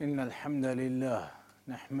إن الحمد لله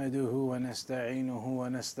نحمده ونستعينه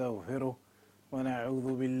ونستغفره ونعوذ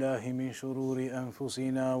بالله من شرور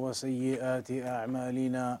أنفسنا وسيئات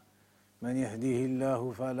أعمالنا من يهده الله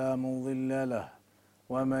فلا مضل له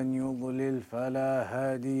ومن يضلل فلا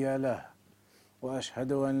هادي له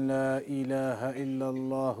وأشهد أن لا إله إلا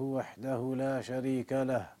الله وحده لا شريك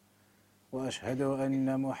له وأشهد أن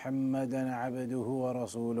محمدا عبده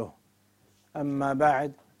ورسوله أما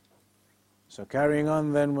بعد. So carrying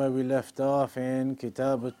on then where we left off in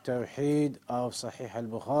Kitab al-Tawheed of Sahih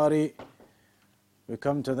al-Bukhari, we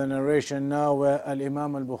come to the narration now where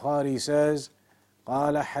Al-Imam al-Bukhari says,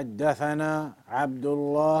 قال حدثنا عبد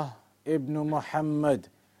الله ابن محمد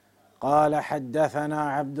قال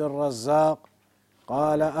حدثنا عبد الرزاق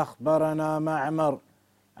قال أخبرنا معمر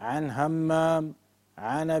عن همام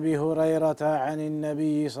عن أبي هريرة عن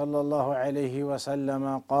النبي صلى الله عليه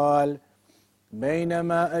وسلم قال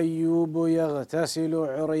بينما أيوب يغتسل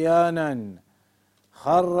عريانا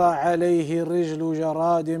خر عليه رجل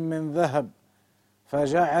جراد من ذهب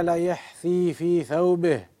فجعل يحثي في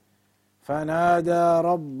ثوبه فنادى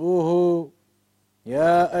ربه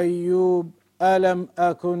يا أيوب ألم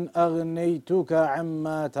أكن أغنيتك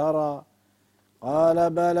عما ترى قال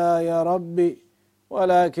بلى يا ربي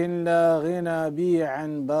ولكن لا غنى بي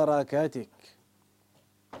عن بركتك.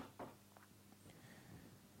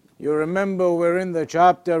 You remember we're in the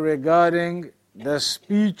chapter regarding the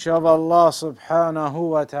speech of Allah subhanahu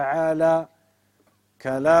wa ta'ala,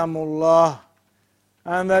 Kalamullah,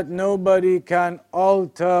 and that nobody can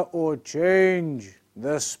alter or change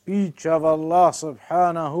the speech of Allah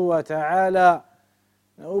subhanahu wa ta'ala.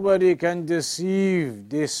 Nobody can deceive,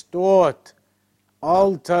 distort,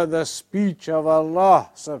 alter the speech of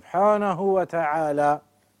Allah subhanahu wa ta'ala.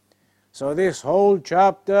 So this whole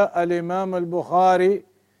chapter, Al-Imam al-Bukhari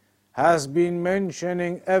has been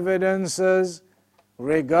mentioning evidences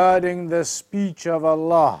regarding the speech of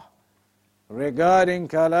Allah, regarding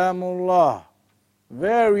Kalamullah,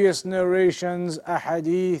 various narrations,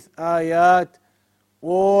 ahadith, ayat,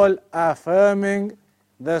 all affirming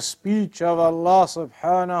the speech of Allah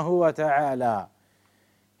subhanahu wa ta'ala.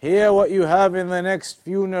 Here what you have in the next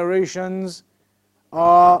few narrations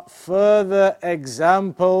are further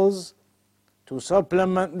examples to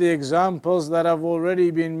supplement the examples that have already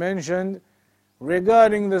been mentioned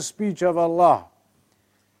regarding the speech of Allah.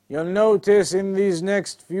 You'll notice in these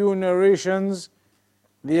next few narrations,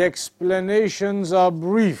 the explanations are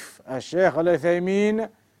brief. Shaykh Al-Uthaymeen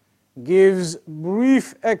gives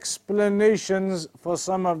brief explanations for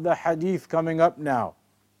some of the hadith coming up now.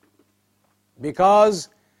 Because,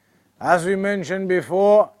 as we mentioned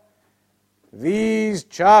before, these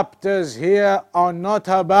chapters here are not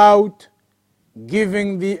about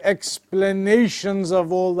giving the explanations of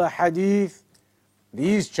all the hadith.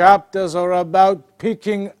 These chapters are about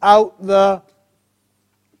picking out the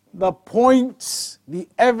points, the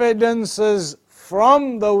evidences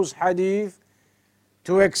from those hadith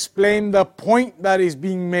to explain the point that is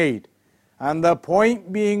being made. And the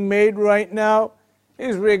point being made right now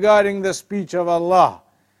is regarding the speech of Allah.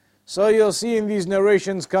 So you'll see in these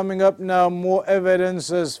narrations coming up now more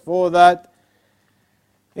evidences for that.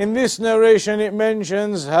 In this narration it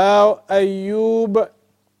mentions how Ayyub,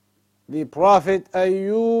 the Prophet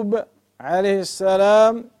Ayyub alayhi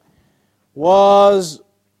salam, was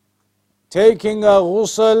taking a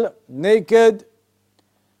ghusl naked,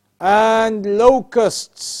 and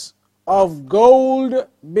locusts of gold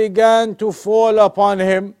began to fall upon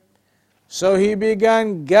him. So he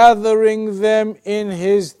began gathering them in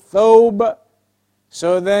his thawb.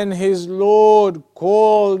 So then his Lord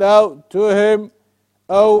called out to him,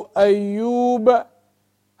 O Ayyub,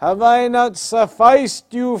 have I not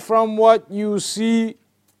sufficed you from what you see?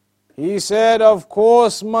 He said, of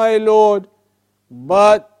course, my Lord,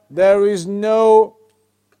 but there is no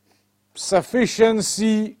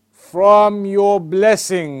sufficiency from your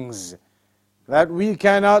blessings, that we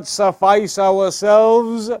cannot suffice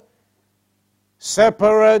ourselves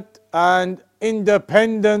separate and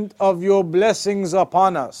independent of your blessings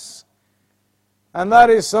upon us. And that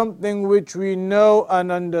is something which we know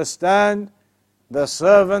and understand. The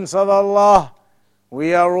servants of Allah,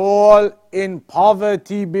 we are all in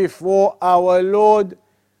poverty before our Lord.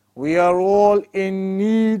 We are all in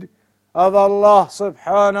need of Allah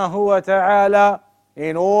subhanahu wa ta'ala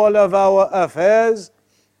in all of our affairs.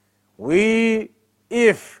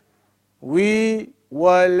 If we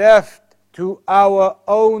were left to our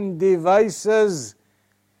own devices,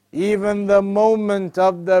 even the moment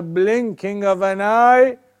of the blinking of an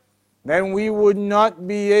eye, then we would not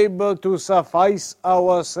be able to suffice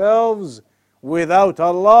ourselves without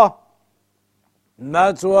Allah. And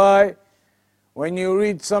that's why when you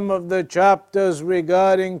read some of the chapters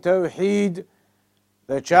regarding Tawheed,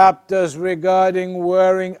 the chapters regarding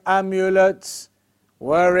wearing amulets,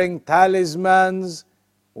 wearing talismans,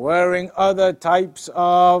 wearing other types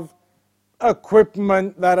of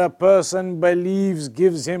equipment that a person believes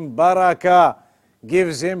gives him barakah,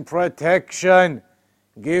 gives him protection,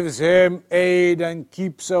 gives him aid and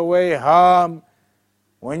keeps away harm.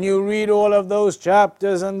 When you read all of those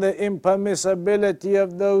chapters and the impermissibility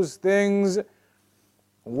of those things,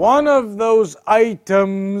 one of those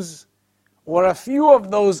items, or a few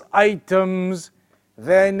of those items,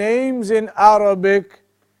 their names in Arabic,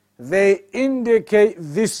 they indicate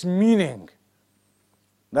this meaning,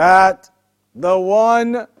 that the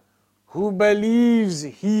one who believes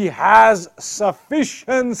he has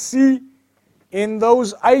sufficiency in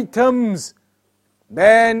those items,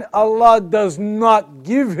 then Allah does not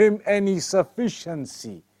give him any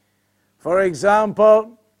sufficiency. For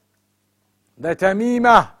example, the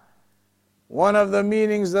tamimah, one of the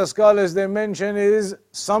meanings the scholars they mention is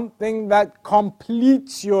something that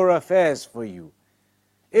completes your affairs for you.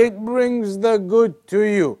 It brings the good to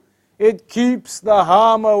you. It keeps the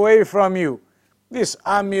harm away from you. This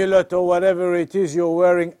amulet or whatever it is you're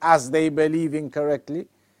wearing as they believe incorrectly.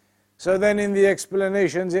 So then in the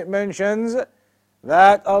explanations it mentions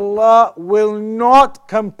that Allah will not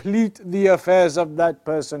complete the affairs of that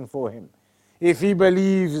person for him. If he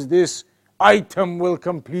believes this item will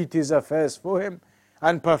complete his affairs for him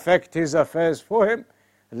and perfect his affairs for him,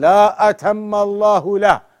 La atamma Allahu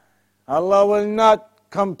lah. Allah will not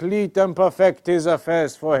complete and perfect his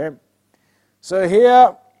affairs for him. So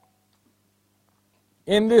here,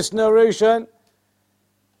 in this narration,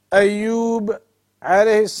 Ayub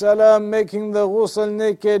alayhi salam making the ghusl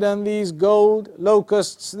naked, and these gold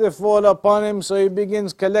locusts, they fall upon him, so he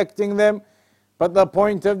begins collecting them. But the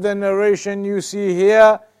point of the narration you see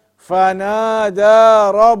here,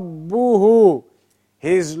 فَنَادَى رَبُّهُ,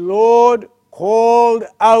 his Lord called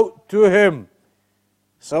out to him.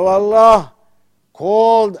 So Allah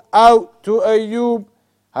called out to Ayub,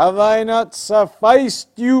 have I not sufficed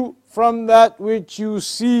you from that which you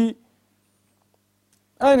see?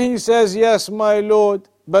 And he says, yes, my Lord,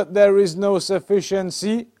 but there is no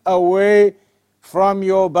sufficiency away from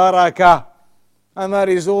your barakah. And that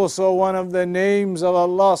is also one of the names of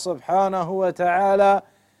Allah subhanahu wa ta'ala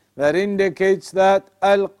that indicates that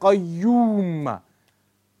Al-Qayyum.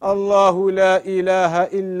 Allahu la ilaha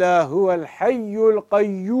illa huwa al-hayyul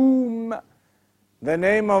qayyum. The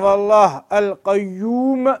name of Allah,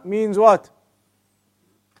 Al-Qayyum, means what?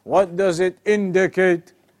 What does it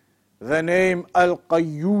indicate? The name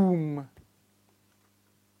Al-Qayyum.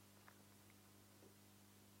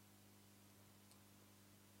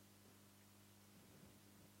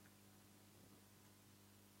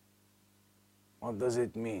 What does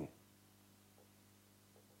it mean?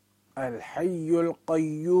 Al-Hayyul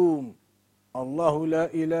Qayyum. Allahu la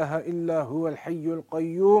ilaha illa huwa al-Hayyul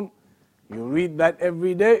Qayyum. You read that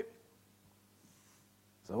every day.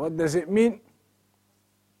 So what does it mean?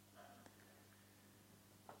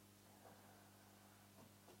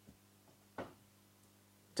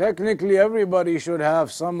 Technically, everybody should have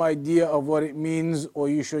some idea of what it means, or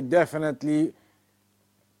you should definitely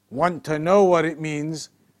want to know what it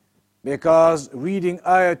means, because reading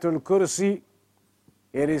Ayatul Kursi,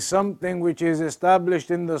 it is something which is established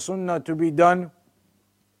in the Sunnah to be done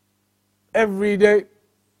every day,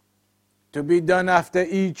 to be done after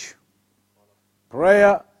each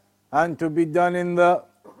prayer, and to be done in the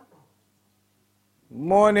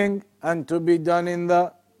morning, and to be done in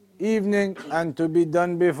the evening, and to be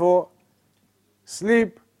done before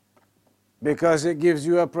sleep, because it gives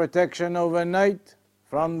you a protection overnight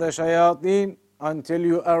from the shayateen until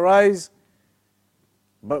you arise.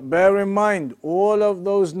 But bear in mind, all of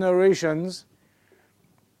those narrations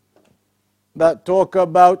that talk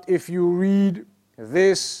about if you read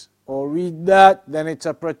this or read that, then it's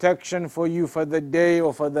a protection for you for the day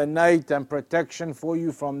or for the night, and protection for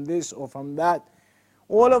you from this or from that.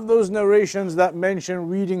 All of those narrations that mention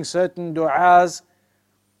reading certain du'as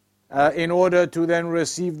in order to then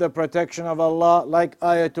receive the protection of Allah, like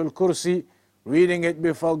Ayatul Kursi, reading it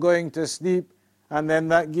before going to sleep, and then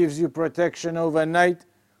that gives you protection overnight.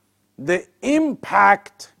 The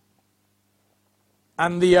impact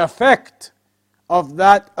and the effect of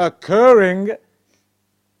that occurring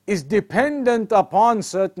is dependent upon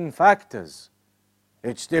certain factors.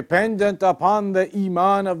 It's dependent upon the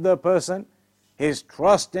iman of the person, his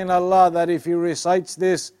trust in Allah, that if he recites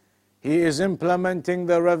this, he is implementing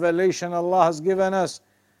the revelation Allah has given us,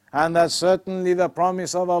 and that certainly the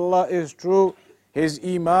promise of Allah is true, his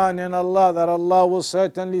iman in Allah, that Allah will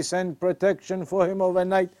certainly send protection for him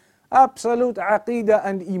overnight, absolute aqeedah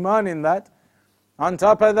and iman in that. On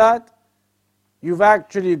top of that, you've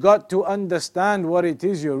actually got to understand what it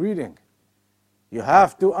is you're reading. You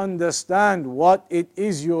have to understand what it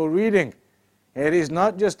is you're reading. It is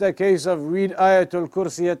not just a case of read Ayatul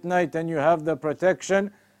Kursi at night and you have the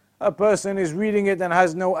protection. A person is reading it and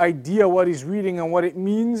has no idea what he's reading and what it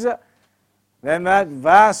means, then that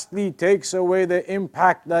vastly takes away the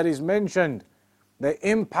impact that is mentioned. The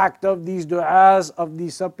impact of these du'as, of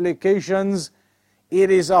these supplications,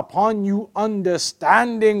 it is upon you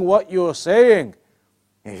understanding what you're saying.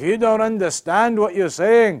 If you don't understand what you're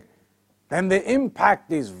saying, then the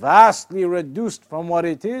impact is vastly reduced from what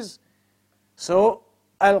it is. So,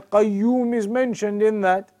 Al-Qayyum is mentioned in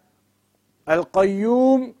that.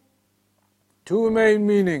 Al-Qayyum, two main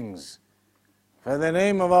meanings. For the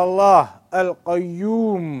name of Allah,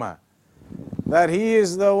 Al-Qayyum, that He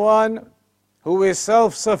is the one who is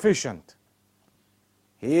self-sufficient.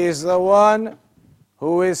 He is the one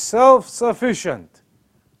who is self-sufficient.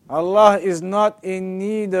 Allah is not in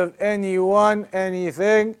need of anyone,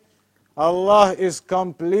 anything. Allah is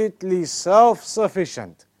completely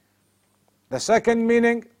self-sufficient. The second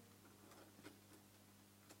meaning,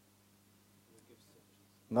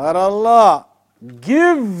 that Allah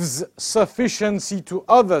gives sufficiency to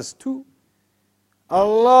others too.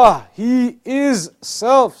 Allah, He is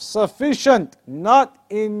self-sufficient, not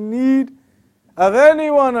in need of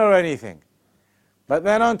anyone or anything. But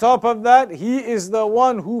then on top of that, He is the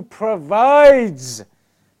one who provides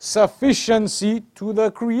sufficiency to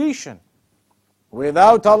the creation.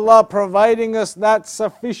 Without Allah providing us that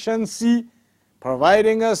sufficiency,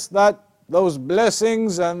 providing us those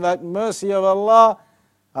blessings and that mercy of Allah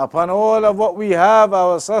upon all of what we have,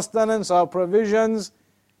 our sustenance, our provisions,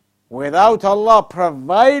 without Allah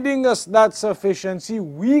providing us that sufficiency,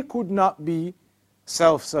 we could not be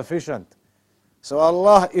self-sufficient. So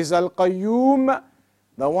Allah is Al-Qayyum,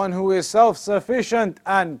 the one who is self-sufficient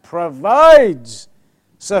and provides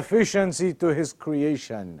sufficiency to His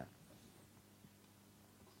creation.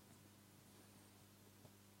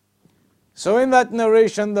 So in that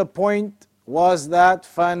narration, the point was that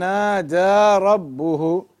فَنَادَى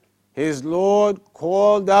رَبُّهُ, his Lord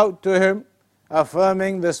called out to him,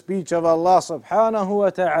 affirming the speech of Allah subhanahu wa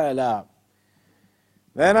ta'ala.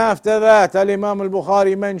 Then after that, Al-Imam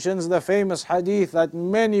al-Bukhari mentions the famous hadith that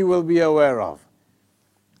many will be aware of.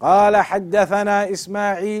 قال حدثنا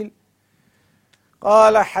إسماعيل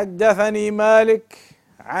قال حدثني مالك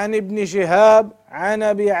عن ابن شهاب عن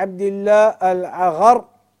أبي عبد الله الأغر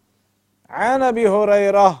عن أبي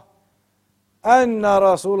هريرة أن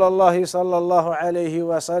رسول الله صلى الله عليه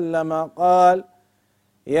وسلم قال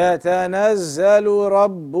يتنزل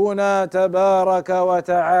ربنا تبارك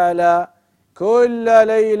وتعالى كل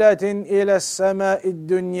ليلة إلى السماء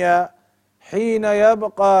الدنيا حين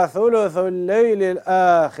يبقى ثلث الليل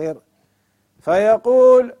الآخر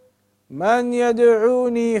فيقول من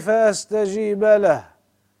يدعوني فأستجيب له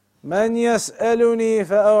من يسألني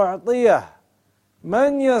فأعطيه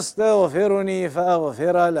من يستغفرني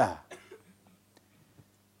فأغفر له.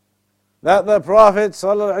 That the Prophet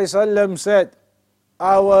ﷺ said,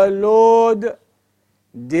 our Lord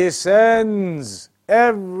descends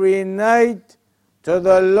every night to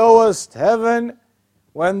the lowest heaven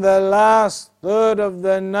when the last third of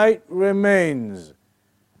the night remains.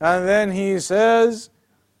 And then He says,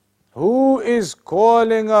 who is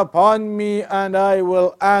calling upon me and I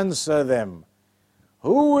will answer them?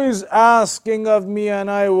 Who is asking of me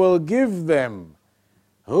and I will give them?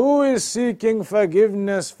 Who is seeking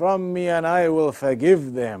forgiveness from me and I will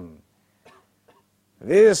forgive them?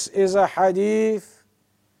 This is a hadith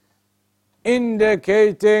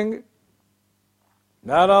indicating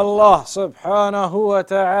that Allah subhanahu wa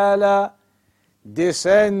ta'ala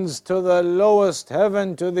descends to the lowest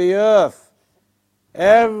heaven, to the earth,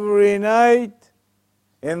 every night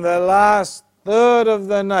in the last third of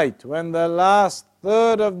the night, when the last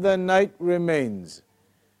third of the night remains,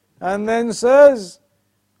 and then says,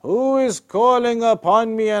 who is calling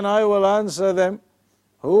upon me and I will answer them?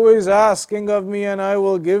 Who is asking of me and I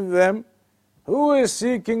will give them? Who is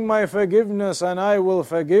seeking my forgiveness and I will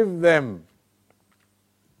forgive them?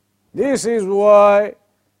 This is why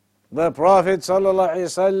the Prophet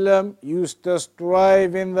ﷺ used to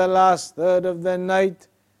strive in the last third of the night,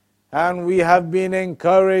 and we have been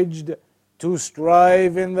encouraged to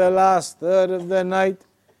strive in the last third of the night.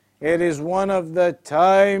 It is one of the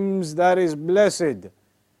times that is blessed,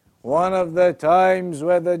 one of the times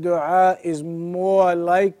where the dua is more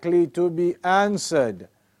likely to be answered.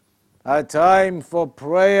 A time for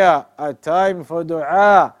prayer, a time for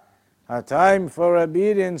dua, a time for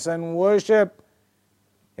obedience and worship.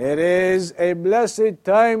 It is a blessed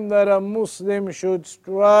time that a Muslim should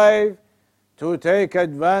strive to take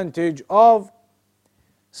advantage of.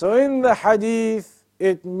 So in the hadith,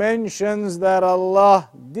 it mentions that Allah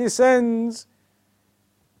descends,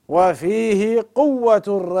 وَفِيهِ قُوَّةُ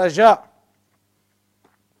الرَّجَاءِ.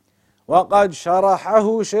 وقد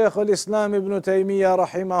شرحه شيخ الإسلام ابن تيمية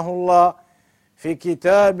رحمه الله في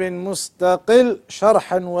كتاب مستقل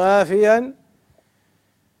شرحا وافيا.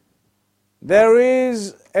 There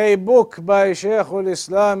is a book by Shaykh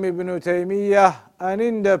al-Islam ibn Taymiyyah, an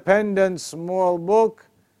independent small book,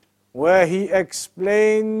 where he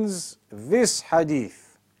explains this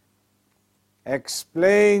hadith.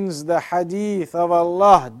 Explains the hadith of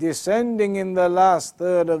Allah descending in the last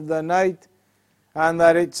third of the night, and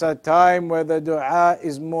that it's a time where the dua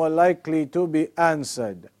is more likely to be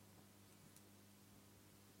answered.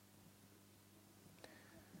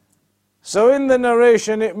 So in the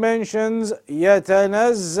narration it mentions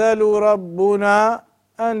يَتَنَزَّلُ رَبُّنَا,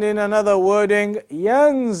 and in another wording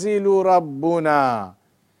يَنزِلُ رَبُّنَا.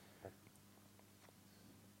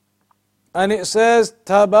 And it says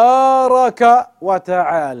تَبَارَكَ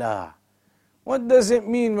وَتَعَالَى. What does it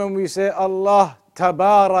mean when we say Allah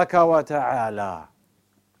تَبَارَكَ وَتَعَالَى?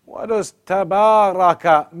 What does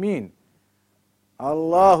تَبَارَكَ mean?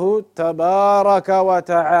 Allahu تَبَارَكَ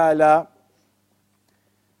وَتَعَالَى.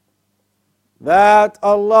 That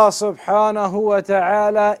Allah subhanahu wa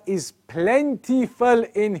ta'ala is plentiful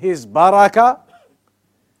in His barakah,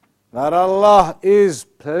 that Allah is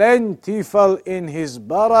plentiful in His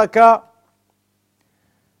barakah,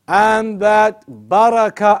 and that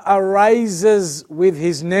barakah arises with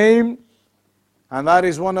His name, and that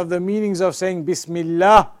is one of the meanings of saying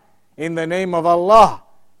Bismillah, in the name of Allah.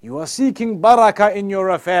 You are seeking barakah in your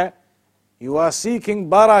affair, you are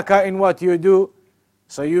seeking barakah in what you do,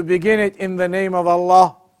 so you begin it in the name of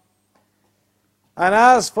Allah. And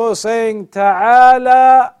as for saying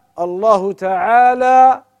Ta'ala, Allahu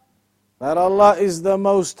Ta'ala, that Allah is the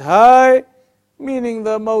Most High, meaning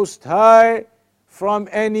the Most High from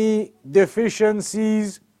any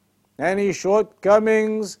deficiencies, any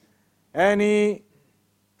shortcomings, any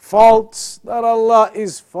faults, that Allah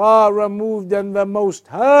is far removed and the Most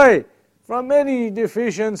High from any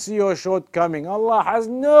deficiency or shortcoming. Allah has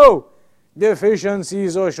no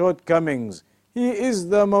deficiencies or shortcomings. He is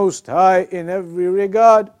the Most High in every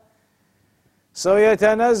regard. So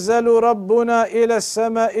يَتَنَزَّلُ رَبُّنَا إِلَى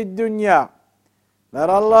السَّمَاءِ الدُّنْيَا, that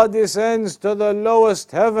Allah descends to the lowest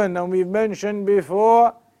heaven. And we've mentioned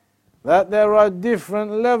before that there are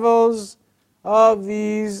different levels of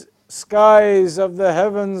these skies of the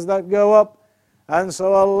heavens that go up. And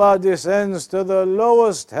so Allah descends to the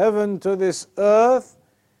lowest heaven, to this earth,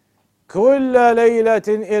 كل ليلة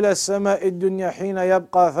إلى السماء الدنيا حين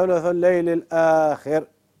يبقى ثلث الليل الآخر.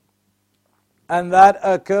 And that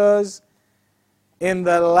occurs in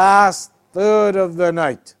the last third of the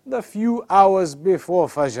night, the few hours before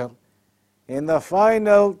Fajr, in the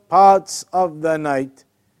final parts of the night.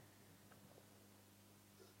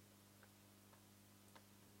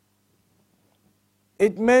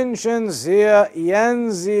 It mentions here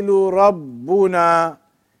ينزل ربنا,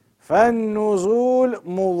 فالنزول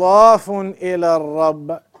مضاف إلى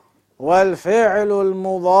الرب والفعل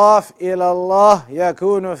المضاف إلى الله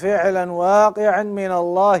يكون فعلا واقعا من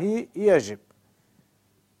الله يجب.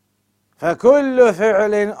 فكل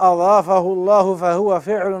فعل أضافه الله فهو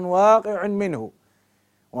فعل واقع منه،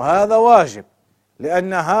 وهذا واجب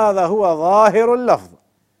لأن هذا هو ظاهر اللفظ.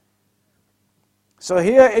 So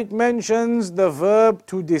here it mentions the verb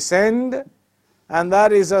to descend, and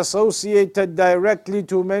that is associated directly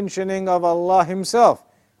to mentioning of Allah Himself.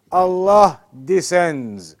 Allah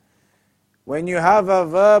descends. When you have a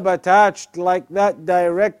verb attached like that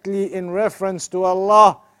directly in reference to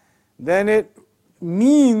Allah, then it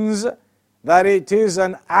means that it is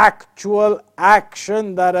an actual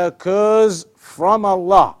action that occurs from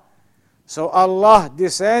Allah. So Allah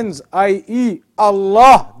descends, i.e.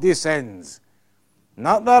 Allah descends.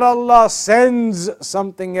 Not that Allah sends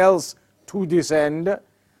something else to descend.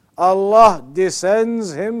 Allah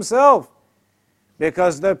descends Himself.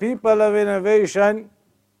 Because the people of innovation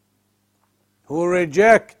who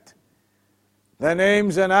reject the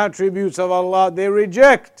names and attributes of Allah, they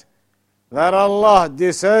reject that Allah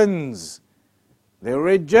descends. They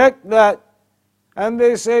reject that, and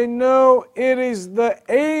they say, no, it is the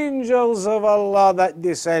angels of Allah that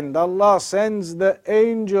descend. Allah sends the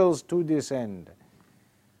angels to descend.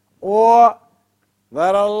 Or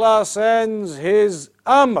that Allah sends His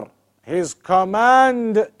amr, His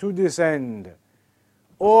command to descend.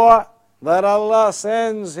 Or that Allah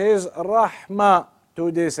sends His rahmah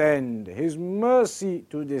to descend, His mercy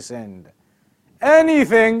to descend.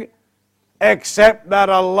 anything except that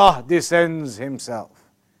Allah descends Himself.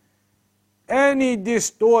 Any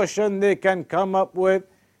distortion they can come up with,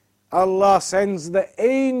 Allah sends the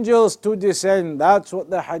angels to descend. That's what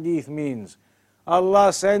the hadith means.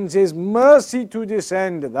 Allah sends His mercy to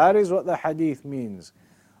descend. That is what the hadith means.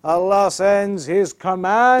 Allah sends His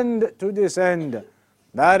command to descend.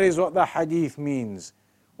 That is what the hadith means.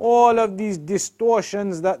 All of these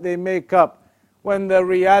distortions that they make up, when the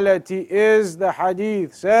reality is, the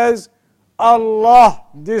hadith says, Allah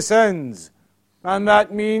descends. And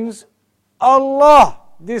that means Allah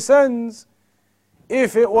descends.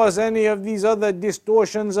 If it was any of these other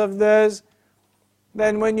distortions of theirs,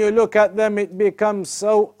 then when you look at them, it becomes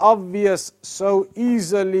so obvious, so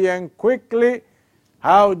easily and quickly,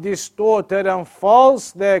 how distorted and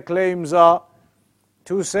false their claims are.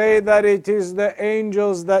 To say that it is the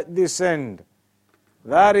angels that descend,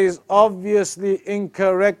 that is obviously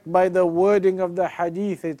incorrect by the wording of the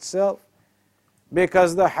hadith itself,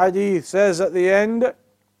 because the hadith says at the end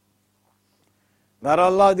that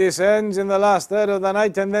Allah descends in the last third of the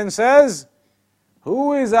night and then says,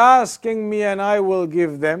 who is asking me and I will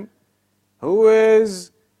give them? Who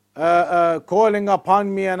is calling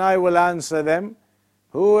upon me and I will answer them?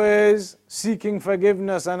 Who is seeking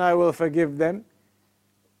forgiveness and I will forgive them?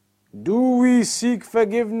 Do we seek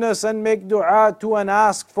forgiveness and make dua to and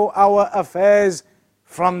ask for our affairs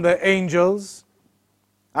from the angels?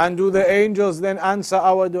 And do the angels then answer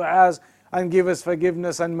our du'as and give us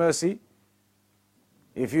forgiveness and mercy?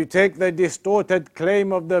 If you take the distorted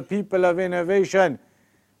claim of the people of innovation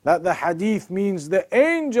that the hadith means the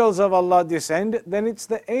angels of Allah descend, then it's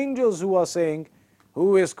the angels who are saying,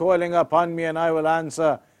 who is calling upon me and I will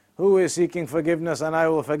answer, who is seeking forgiveness and I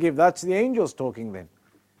will forgive. That's the angels talking then.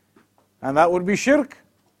 And that would be shirk.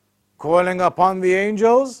 Calling upon the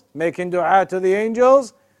angels, making dua to the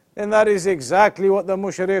angels, then that is exactly what the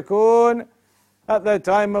mushrikun at the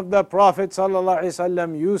time of the Prophet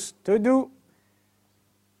ﷺ used to do.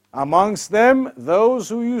 Amongst them, those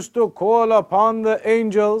who used to call upon the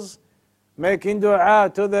angels, making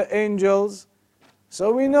dua to the angels.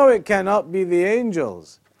 So we know it cannot be the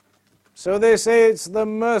angels. So they say it's the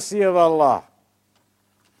mercy of Allah,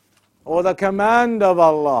 or the command of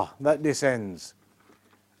Allah that descends.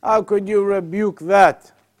 How could you rebuke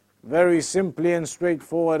that? Very simply and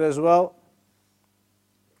straightforward as well,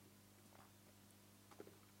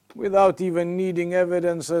 without even needing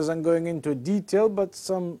evidences and going into detail, but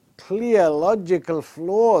some clear logical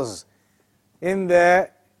flaws in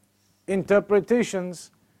their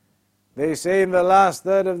interpretations. They say in the last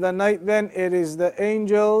third of the night, then it is the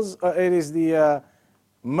angels, it is the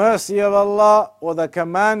mercy of Allah or the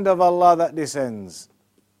command of Allah that descends.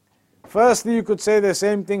 Firstly, you could say the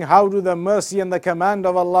same thing. How do the mercy and the command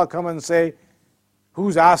of Allah come and say,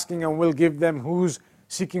 who's asking and will give them, who's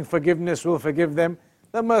seeking forgiveness will forgive them?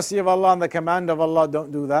 The mercy of Allah and the command of Allah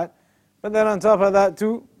don't do that. But then on top of that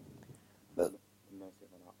too,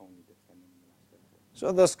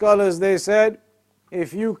 so the scholars, they said,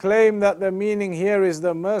 if you claim that the meaning here is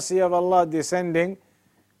the mercy of Allah descending,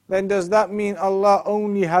 then does that mean Allah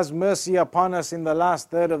only has mercy upon us in the last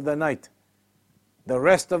third of the night? The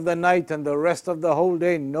rest of the night and the rest of the whole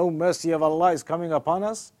day, no mercy of Allah is coming upon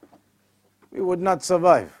us? We would not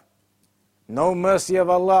survive. No mercy of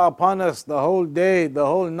Allah upon us the whole day, the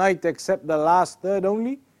whole night, except the last third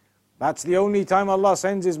only? That's the only time Allah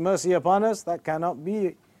sends His mercy upon us? That cannot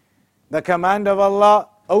be. The command of Allah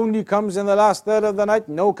only comes in the last third of the night,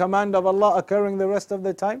 no command of Allah occurring the rest of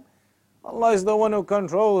the time? Allah is the one who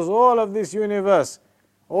controls all of this universe,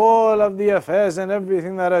 all of the affairs and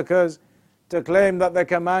everything that occurs. To claim that the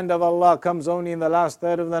command of Allah comes only in the last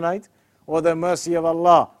third of the night, or the mercy of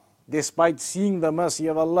Allah, despite seeing the mercy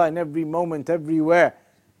of Allah in every moment, everywhere,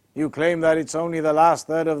 you claim that it's only the last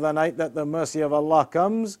third of the night that the mercy of Allah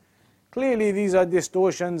comes. Clearly these are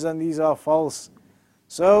distortions and these are false.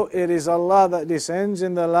 So it is Allah that descends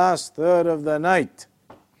in the last third of the night.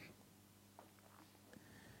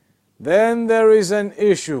 Then there is an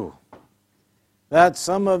issue that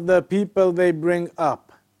some of the people they bring up.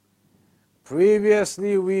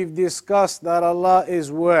 Previously we've discussed that Allah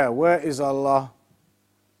is where? Where is Allah?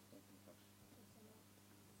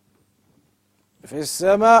 Fi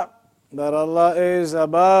sama, that Allah is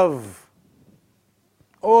above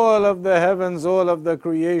all of the heavens, all of the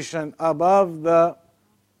creation, above the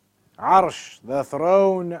arsh, the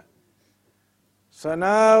throne. So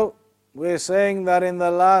now we're saying that in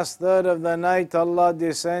the last third of the night Allah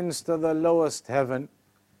descends to the lowest heaven.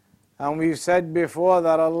 And we've said before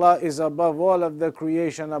that Allah is above all of the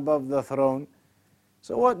creation, above the throne.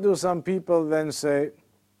 So what do some people then say?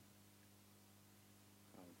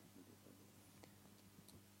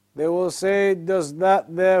 They will say, does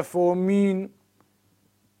that therefore mean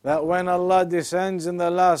that when Allah descends in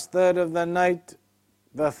the last third of the night,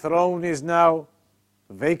 the throne is now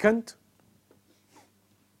vacant?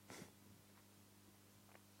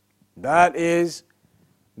 That is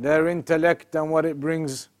their intellect and what it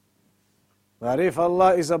brings. That if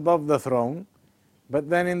Allah is above the throne, but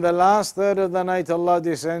then in the last third of the night Allah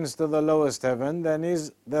descends to the lowest heaven, then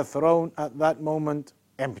is the throne at that moment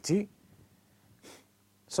empty?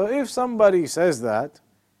 So if somebody says that,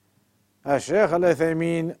 Shaykh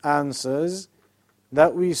Al-Uthaymeen answers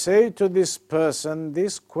that we say to this person,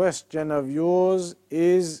 this question of yours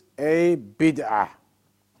is a bid'ah.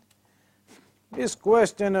 This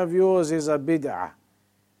question of yours is a bid'ah.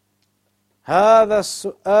 هذا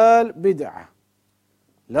السؤال بدعة.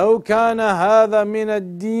 لو كان هذا من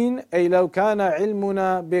الدين أي لو كان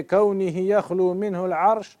علمنا بكونه يخلو منه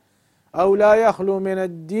العرش أو لا يخلو من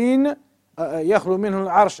الدين يخلو منه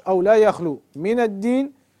العرش أو لا يخلو من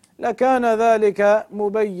الدين لكان ذلك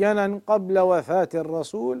مبينا قبل وفاة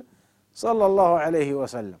الرسول صلى الله عليه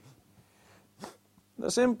وسلم. The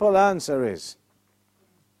simple answer is,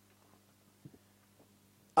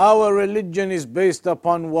 our religion is based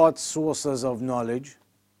upon what sources of knowledge?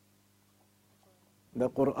 The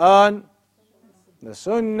Quran, the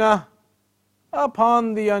Sunnah,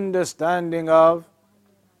 upon the understanding of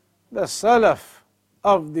the Salaf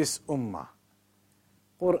of this Ummah.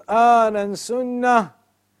 Quran and Sunnah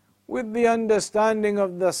with the understanding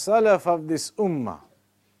of the Salaf of this Ummah.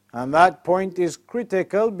 And that point is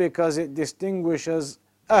critical because it distinguishes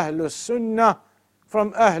Ahlul Sunnah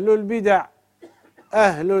from Ahlul Bid'ah.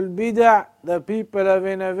 Ahlul Bid'ah, the people of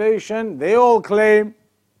innovation, they all claim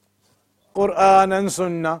Quran and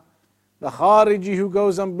Sunnah. The Khariji who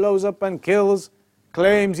goes and blows up and kills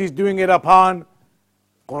claims he's doing it upon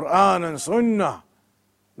Quran and Sunnah.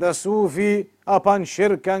 The Sufi upon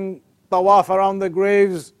shirk and tawaf around the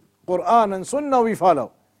graves, Quran and Sunnah we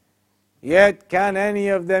follow. Yet can any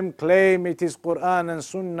of them claim it is Quran and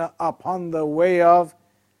Sunnah upon the way of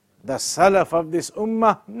the Salaf of this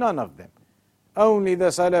Ummah? None of them. Only the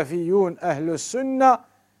Salafiyun, Ahlul Sunnah,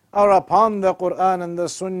 are upon the Quran and the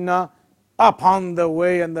Sunnah, upon the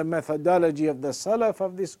way and the methodology of the Salaf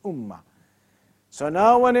of this Ummah. So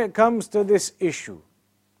now when it comes to this issue,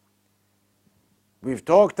 we've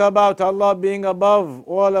talked about Allah being above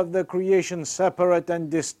all of the creation, separate and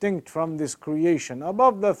distinct from this creation,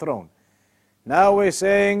 above the throne. Now we're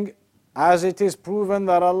saying, as it is proven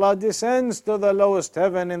that Allah descends to the lowest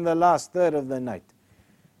heaven in the last third of the night.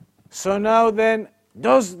 So now then,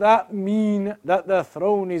 does that mean that the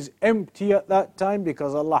throne is empty at that time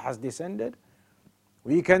because Allah has descended?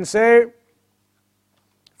 We can say,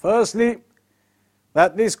 firstly,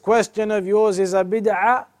 that this question of yours is a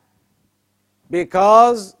bid'ah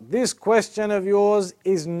because this question of yours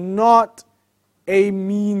is not a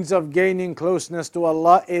means of gaining closeness to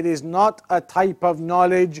Allah. It is not a type of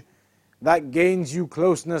knowledge that gains you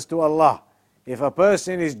closeness to Allah. If a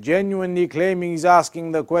person is genuinely claiming he's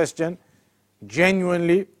asking the question,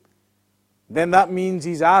 genuinely, then that means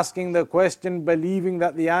he's asking the question believing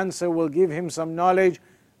that the answer will give him some knowledge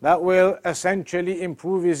that will essentially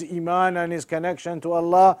improve his iman and his connection to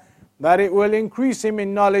Allah, that it will increase him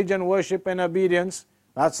in knowledge and worship and obedience.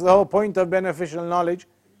 That's the whole point of beneficial knowledge.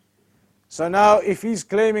 So now if he's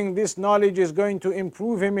claiming this knowledge is going to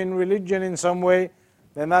improve him in religion in some way,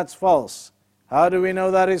 then that's false. How do we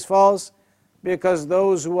know that is false? Because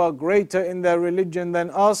those who are greater in their religion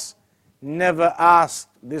than us never asked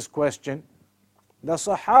this question. The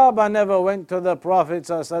Sahaba never went to the Prophet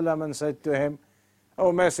ﷺ and said to him,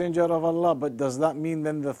 O Messenger of Allah, but does that mean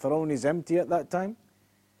then the throne is empty at that time?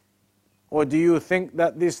 Or do you think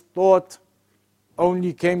that this thought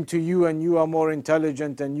only came to you and you are more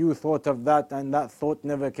intelligent and you thought of that and that thought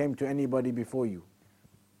never came to anybody before you?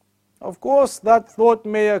 Of course that thought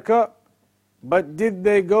may occur, but did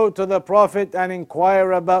they go to the Prophet and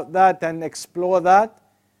inquire about that and explore that?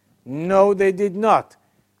 No, they did not.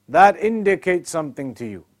 That indicates something to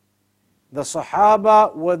you. The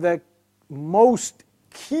Sahaba were the most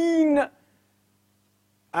keen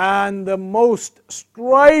and the most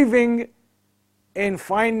striving in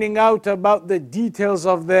finding out about the details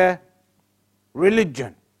of their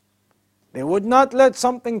religion. They would not let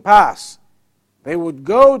something pass. They would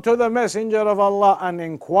go to the Messenger of Allah and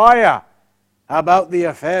inquire about the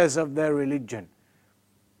affairs of their religion.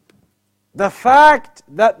 The fact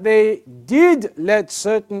that they did let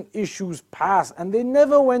certain issues pass and they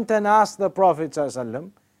never went and asked the Prophet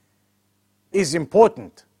ﷺ is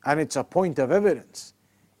important, and it's a point of evidence.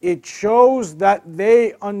 It shows that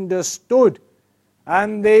they understood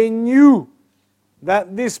and they knew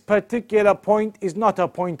that this particular point is not a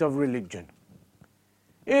point of religion.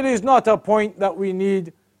 It is not a point that we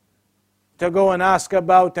need to go and ask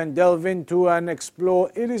about and delve into and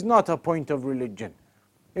explore. It is not a point of religion.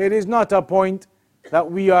 It is not a point that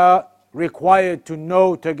we are required to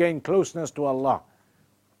know to gain closeness to Allah.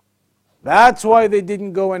 That's why they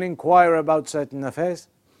didn't go and inquire about certain affairs.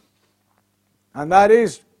 And that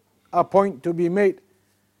is a point to be made.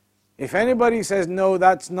 If anybody says, no,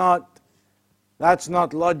 that's not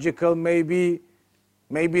logical, maybe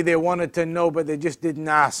they wanted to know but they just didn't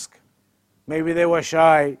ask. Maybe they were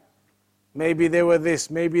shy. Maybe they were this,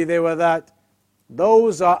 maybe they were that.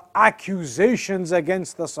 Those are accusations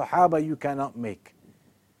against the Sahaba you cannot make.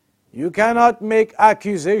 You cannot make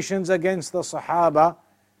accusations against the Sahaba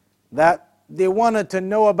that they wanted to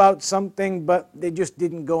know about something but they just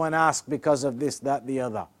didn't go and ask because of this, that, the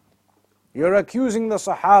other. You're accusing the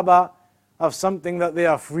Sahaba of something that they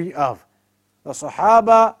are free of. The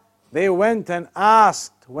Sahaba, they went and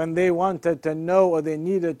asked when they wanted to know or they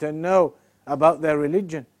needed to know about their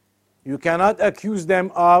religion. You cannot accuse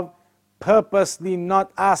them of purposely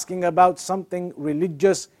not asking about something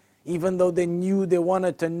religious, even though they knew they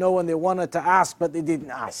wanted to know and they wanted to ask, but they didn't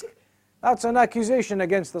ask. That's an accusation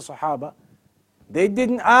against the Sahaba. They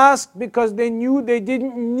didn't ask because they knew they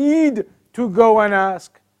didn't need to go and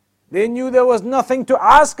ask. They knew there was nothing to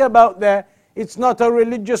ask about there. It's not a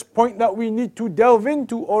religious point that we need to delve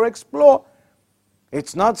into or explore.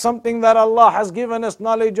 It's not something that Allah has given us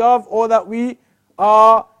knowledge of or that we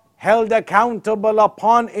are held accountable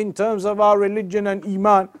upon in terms of our religion and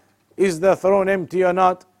iman. Is the throne empty or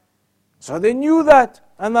not? So they knew that,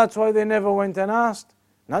 and that's why they never went and asked.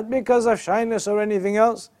 Not because of shyness or anything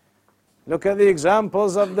else. Look at the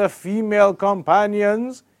examples of the female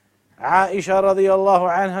companions. Aisha radiallahu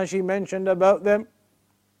anha, she mentioned about them.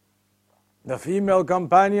 The female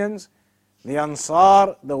companions, the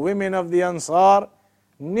Ansar, the women of the Ansar.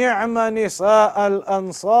 Ni'ma nisa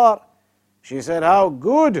al-Ansar. She said, how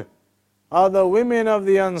good are the women of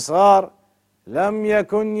the Ansar. لم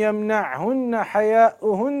يكن يمنعهن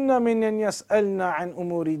حياؤهن من أن يسألن عن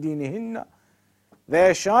أمور دينهن.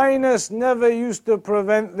 Their shyness never used to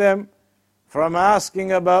prevent them from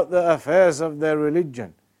asking about the affairs of their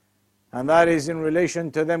religion. And that is in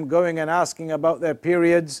relation to them going and asking about their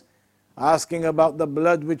periods, asking about the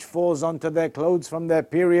blood which falls onto their clothes from their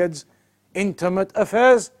periods, intimate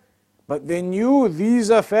affairs. But they knew these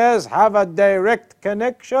affairs have a direct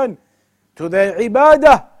connection to their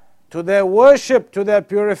ibadah, to their worship, to their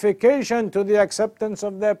purification, to the acceptance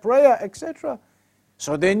of their prayer, etc.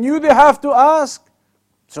 So they knew they have to ask.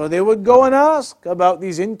 So they would go and ask about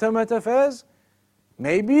these intimate affairs.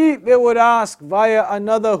 Maybe they would ask via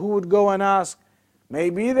another who would go and ask.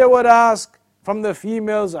 Maybe they would ask from the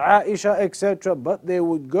females, Aisha, etc. But they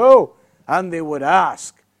would go and they would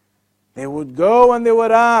ask. They would go and they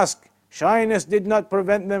would ask. Shyness did not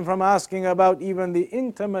prevent them from asking about even the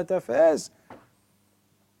intimate affairs,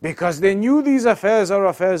 because they knew these affairs are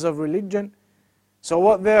affairs of religion. So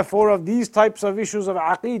what therefore of these types of issues of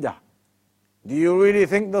aqeedah? Do you really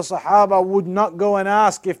think the Sahaba would not go and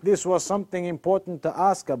ask if this was something important to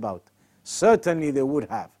ask about? Certainly they would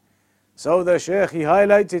have. So the Shaykh, he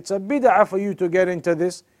highlights, it's a bid'ah for you to get into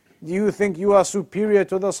this. Do you think you are superior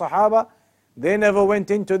to the Sahaba? They never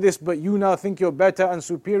went into this, but you now think you're better and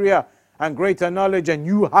superior and greater knowledge, and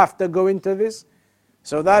you have to go into this?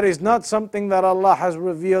 So that is not something that Allah has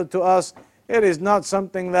revealed to us. It is not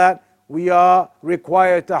something that we are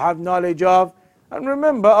required to have knowledge of. And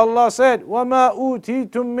remember, Allah said, وَمَا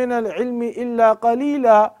أُوتِيتُم مِّنَ الْعِلْمِ إِلَّا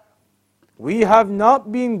قَلِيلًا. We have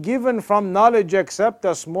not been given from knowledge except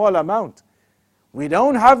a small amount. We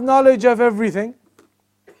don't have knowledge of everything.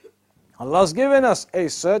 Allah's given us a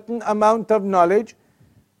certain amount of knowledge,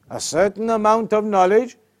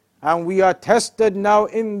 and we are tested now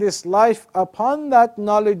in this life upon that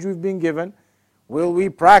knowledge we've been given. Will we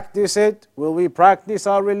practice it? Will we practice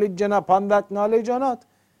our religion upon that knowledge or not?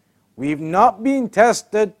 We've not been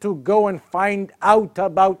tested to go and find out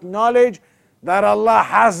about knowledge that Allah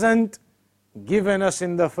hasn't given us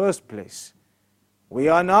in the first place. We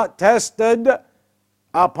are not tested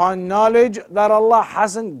upon knowledge that Allah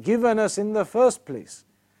hasn't given us in the first place.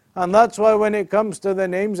 And that's why when it comes to the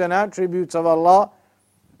names and attributes of Allah,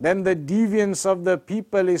 then the deviance of the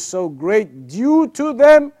people is so great due to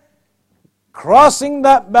them crossing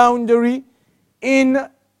that boundary in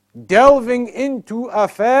delving into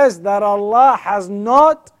affairs that Allah has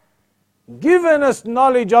not given us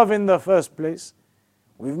knowledge of in the first place.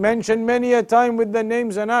 We've mentioned many a time with the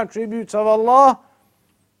names and attributes of Allah,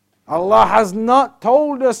 Allah has not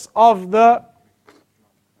told us of the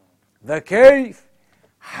kayf,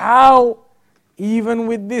 how even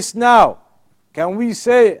with this now, can we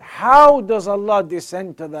say, how does Allah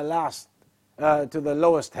descend to the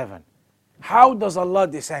lowest heaven? How does Allah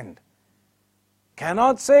descend?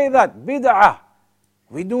 Cannot say that. Bid'ah.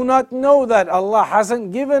 We do not know that. Allah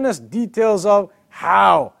hasn't given us details of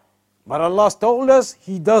how. But Allah told us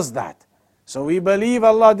He does that. So we believe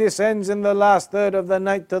Allah descends in the last third of the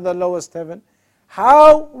night to the lowest heaven.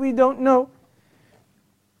 How? We don't know.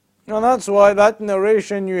 And that's why that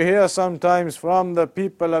narration you hear sometimes from the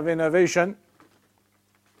people of innovation,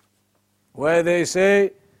 where they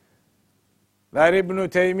say that Ibn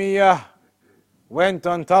Taymiyyah went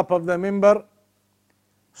on top of the minbar,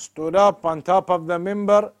 stood up on top of the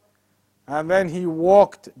minbar, and then he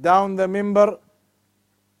walked down the minbar,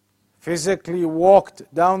 physically walked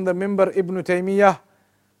down the minbar, Ibn Taymiyyah,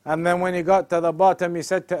 and then when he got to the bottom, he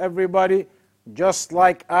said to everybody, just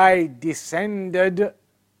like I descended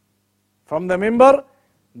from the minbar,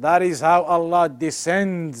 that is how Allah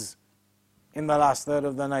descends in the last third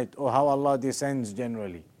of the night, or how Allah descends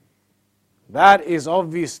generally. That is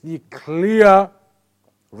obviously clear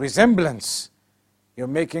resemblance. You're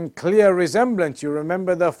making clear resemblance. You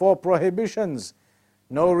remember the 4 prohibitions.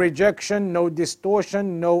 No rejection, no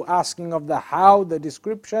distortion, no asking of the how, the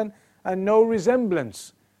description, and no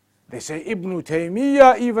resemblance. They say Ibn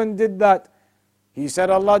Taymiyyah even did that. He said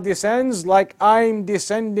Allah descends like I'm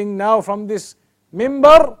descending now from this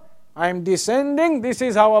minbar. I'm descending, this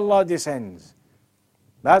is how Allah descends.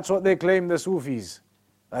 That's what they claim, the Sufis.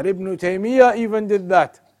 That Ibn Taymiyyah even did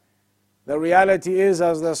that. The reality is,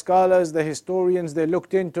 as the scholars, the historians, they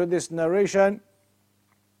looked into this narration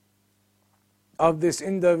of this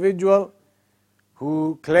individual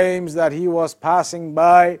who claims that he was passing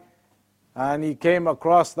by and he came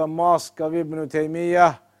across the mosque of Ibn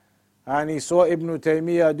Taymiyyah and he saw Ibn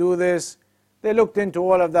Taymiyyah do this. They looked into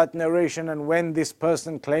all of that narration and when this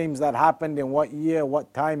person claims that happened, in what year,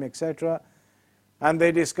 what time, etc. And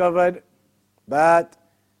they discovered that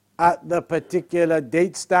at the particular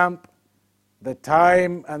date stamp, the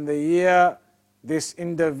time and the year this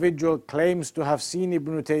individual claims to have seen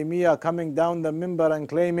Ibn Taymiyyah coming down the minbar and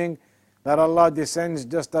claiming that Allah descends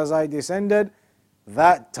just as I descended,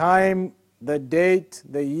 that time, the date,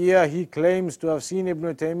 the year he claims to have seen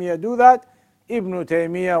Ibn Taymiyyah do that, Ibn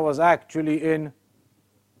Taymiyyah was actually in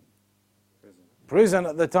prison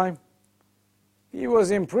at the time. He was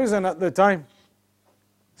in prison at the time.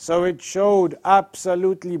 So it showed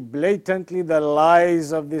absolutely blatantly the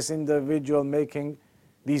lies of this individual making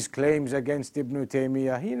these claims against Ibn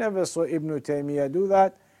Taymiyyah. He never saw Ibn Taymiyyah do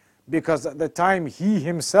that, because at the time he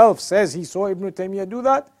himself says he saw Ibn Taymiyyah do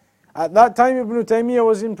that. At that time Ibn Taymiyyah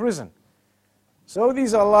was in prison. So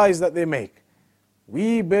these are lies that they make.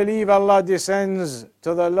 We believe Allah descends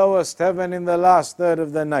to the lowest heaven in the last third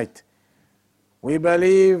of the night. We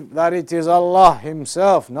believe that it is Allah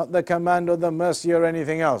Himself, not the command or the mercy or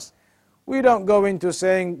anything else. We don't go into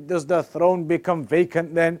saying, does the throne become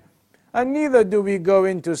vacant then? And neither do we go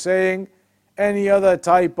into saying any other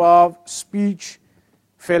type of speech,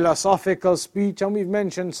 philosophical speech. And we've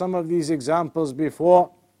mentioned some of these examples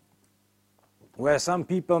before, where some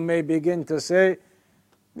people may begin to say,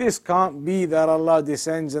 this can't be that Allah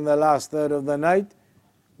descends in the last third of the night,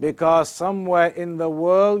 because somewhere in the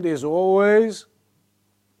world is always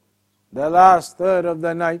the last third of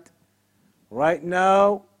the night. Right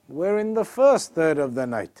now, we're in the first third of the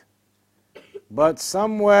night. But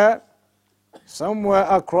somewhere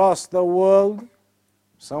across the world,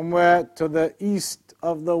 somewhere to the east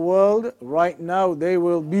of the world, right now they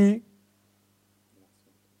will be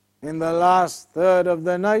in the last third of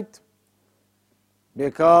the night,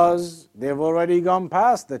 because they've already gone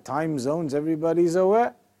past the time zones, everybody's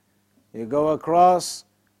aware. You go across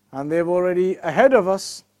and they've already ahead of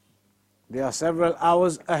us. They are several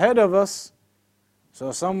hours ahead of us.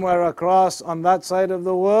 So somewhere across on that side of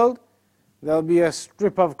the world, there'll be a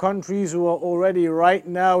strip of countries who are already right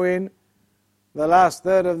now in the last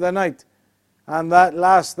third of the night. And that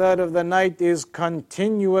last third of the night is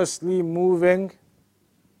continuously moving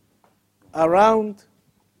around.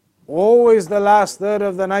 Always the last third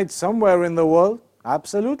of the night somewhere in the world.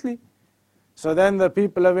 Absolutely. So then the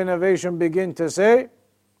people of innovation begin to say,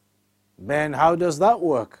 then how does that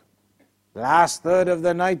work? Last third of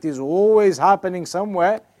the night is always happening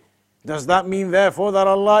somewhere. Does that mean therefore that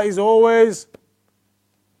Allah is always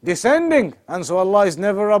descending and so Allah is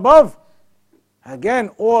never above?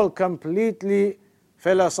 Again, all completely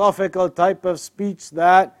philosophical type of speech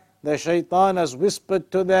that the shaitan has whispered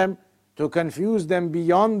to them to confuse them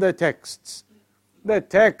beyond the texts. The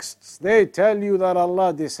texts, they tell you that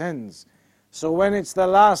Allah descends. So when it's the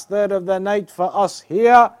last third of the night for us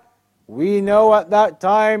here, We know at that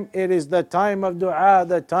time it is the time of dua,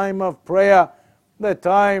 the time of prayer, the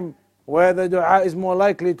time where the dua is more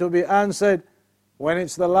likely to be answered, when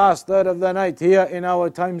it's the last third of the night here in our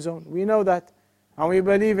time zone. We know that, and we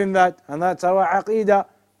believe in that, and that's our aqeedah.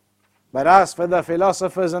 But as for the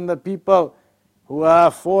philosophers and the people who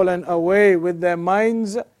have fallen away with their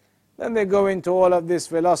minds, then they go into all of this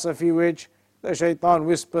philosophy which the shaitan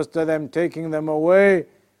whispers to them, taking them away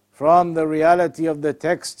from the reality of the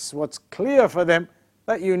texts. What's clear for them,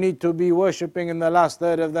 that you need to be worshipping in the last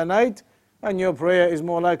third of the night, and your prayer is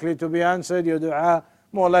more likely to be answered, your dua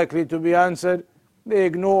more likely to be answered. They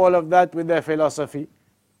ignore all of that with their philosophy.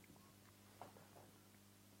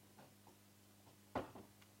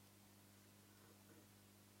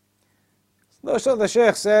 So the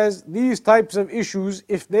Shaykh says, these types of issues,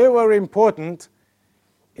 if they were important,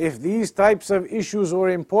 if these types of issues were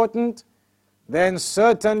important, then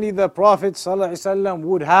certainly the Prophet ﷺ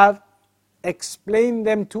would have explained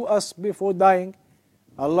them to us before dying.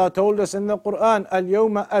 Allah told us in the Quran,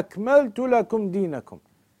 الْيَوْمَ أَكْمَلْتُ لَكُمْ دِينَكُمْ.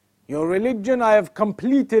 Your religion, I have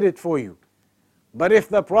completed it for you. But if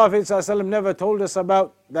the Prophet ﷺ never told us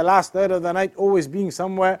about the last third of the night always being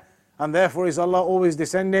somewhere, and therefore is Allah always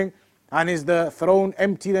descending, and is the throne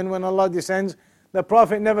empty then when Allah descends, the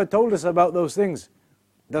Prophet never told us about those things.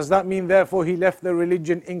 Does that mean therefore he left the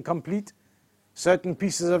religion incomplete? Certain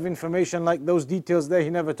pieces of information like those details there he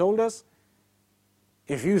never told us?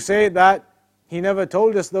 If you say that he never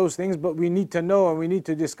told us those things but we need to know and we need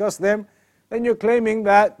to discuss them, then you're claiming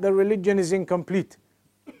that the religion is incomplete.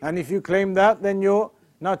 And if you claim that, then you're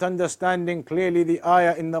not understanding clearly the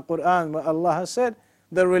ayah in the Quran where Allah has said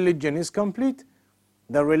the religion is complete.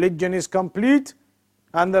 The religion is complete,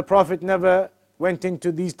 and the Prophet never went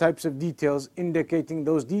into these types of details, indicating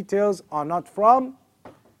those details are not from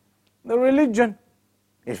the religion.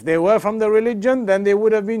 If they were from the religion, then they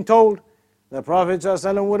would have been told. The Prophet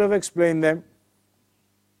ﷺ would have explained them.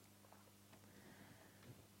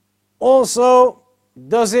 Also,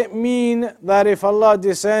 does it mean that if Allah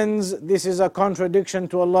descends, this is a contradiction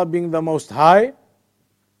to Allah being the Most High?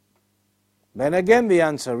 Then again the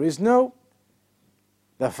answer is no.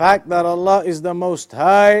 The fact that Allah is the Most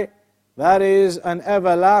High, that is an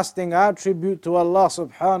everlasting attribute to Allah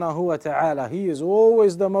subhanahu wa ta'ala. He is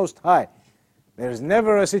always the Most High. There is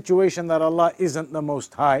never a situation that Allah isn't the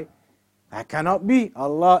Most High. That cannot be.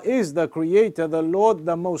 Allah is the Creator, the Lord,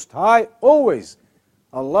 the Most High, always.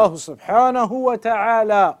 Allah subhanahu wa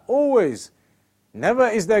ta'ala, always. Never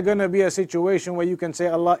is there going to be a situation where you can say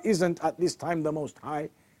Allah isn't at this time the Most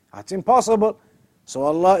High. That's impossible. So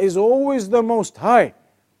Allah is always the Most High.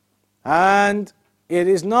 And it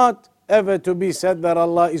is not ever to be said that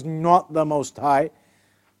Allah is not the Most High.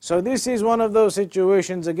 So this is one of those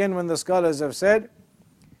situations, again, when the scholars have said,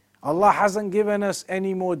 Allah hasn't given us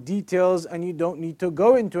any more details and you don't need to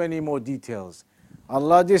go into any more details.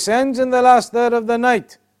 Allah descends in the last third of the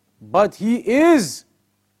night, but He is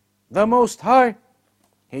the Most High.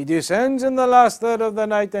 He descends in the last third of the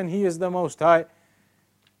night and He is the Most High.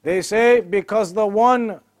 They say, because the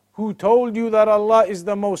one who told you that Allah is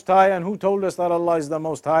the Most High, and who told us that Allah is the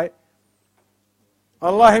Most High?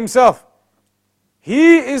 Allah Himself.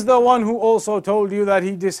 He is the one who also told you that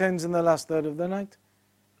He descends in the last third of the night.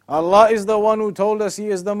 Allah is the one who told us He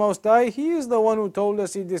is the Most High. He is the one who told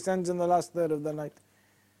us He descends in the last third of the night.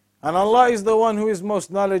 And Allah is the one who is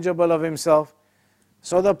most knowledgeable of Himself.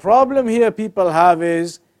 So the problem here people have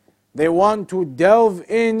is, they want to delve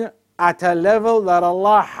in at a level that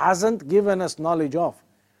Allah hasn't given us knowledge of.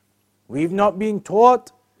 We've not been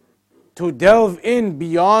taught to delve in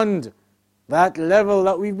beyond that level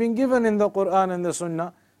that we've been given in the Quran and the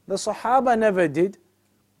Sunnah. The Sahaba never did.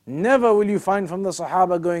 Never will you find from the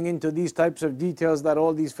Sahaba going into these types of details that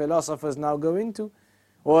all these philosophers now go into.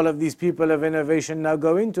 All of these people of innovation now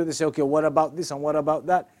go into. They say, okay, what about this and what about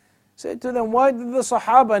that? Say to them, why did the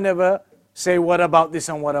Sahaba never say what about this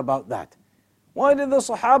and what about that? Why did the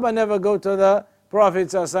Sahaba never go to the Prophet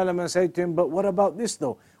ﷺ and say to him, but what about this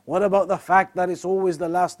though? What about the fact that it's always the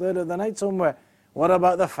last third of the night somewhere? What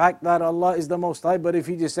about the fact that Allah is the Most High, but if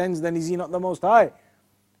He descends, then is He not the Most High?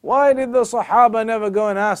 Why did the Sahaba never go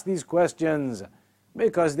and ask these questions?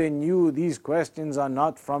 Because they knew these questions are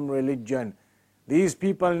not from religion. These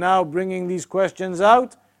people now bringing these questions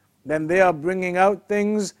out, then they are bringing out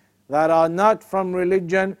things that are not from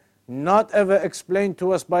religion, not ever explained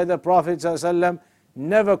to us by the Prophet ﷺ,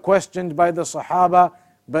 never questioned by the Sahaba.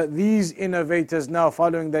 But these innovators now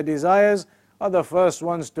following their desires are the first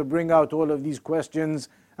ones to bring out all of these questions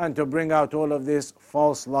and to bring out all of this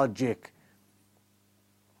false logic.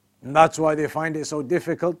 And that's why they find it so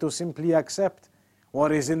difficult to simply accept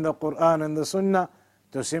what is in the Quran and the Sunnah.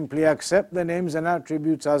 to simply accept the names and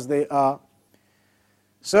attributes as they are.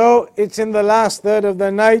 So it's in the last third of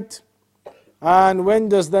the night. And when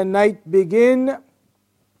does the night begin?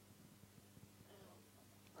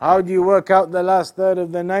 How do you work out the last third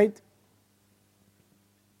of the night?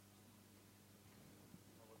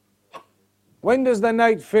 When does the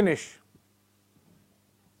night finish?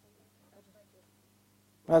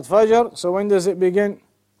 At Fajr. So when does it begin?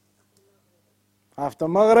 After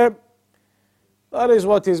Maghrib. That is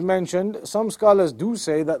what is mentioned. Some scholars do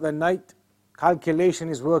say that the night calculation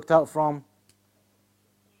is worked out from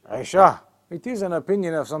Isha. It is an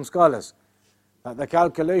opinion of some scholars that the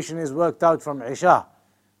calculation is worked out from Isha.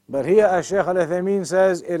 But here Shaykh Al-Uthaymeen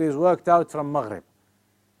says it is worked out from Maghrib.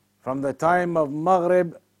 From the time of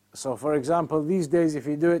Maghrib. So for example, these days if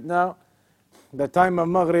you do it now, the time of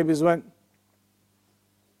Maghrib is when?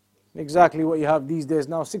 Exactly what you have these days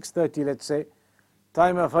now, 6:30 let's say.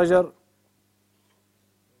 Time of Fajr,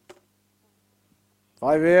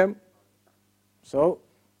 5 a.m. So,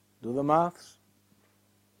 do the maths.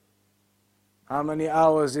 How many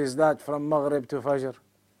hours is that from Maghrib to Fajr?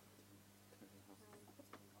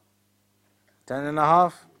 10 and a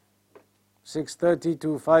half. 6:30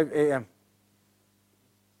 to 5 a.m.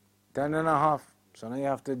 10 and a half. So now you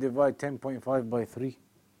have to divide 10.5 by 3.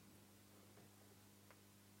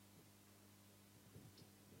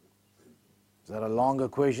 Is that a long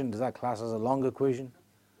equation? Does that class as a long equation?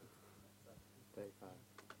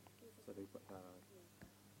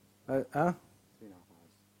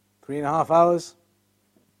 3.5 hours.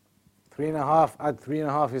 3.5, add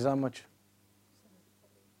 3.5 is how much?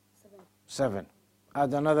 7.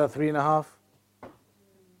 Add another 3.5.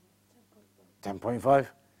 10.5.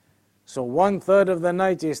 So 1/3 of the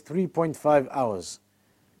night is 3.5 hours.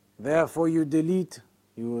 Therefore you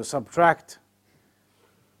subtract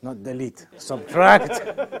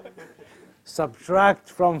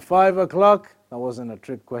from 5 o'clock. That wasn't a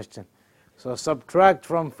trick question. So subtract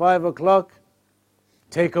from 5 o'clock,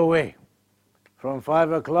 take away. From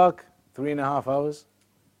 5 o'clock, 3.5 hours.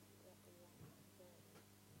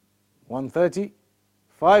 1:30.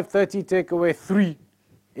 5:30 take away 3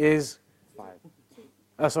 is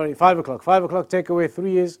 5 o'clock. 5 o'clock take away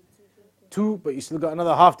 3 is 2, but you still got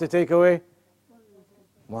another half to take away.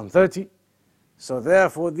 1:30. So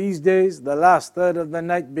therefore these days, the last third of the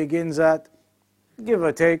night begins at, give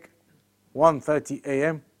or take, 1:30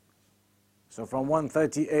 a.m. So from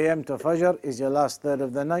 1:30 a.m. to Fajr is your last third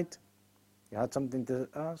of the night. You had something to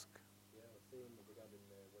ask?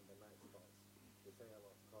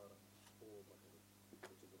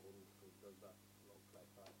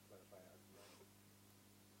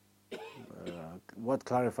 What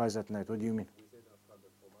clarifies at night? What do you mean?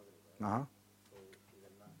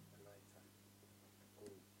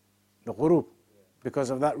 The ghurub, because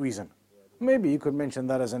of that reason. Maybe you could mention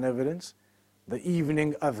that as an evidence. The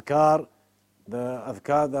evening adhkar, the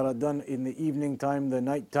adhkar that are done in the evening time, the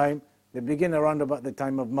night time, they begin around about the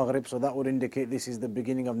time of Maghrib, so that would indicate this is the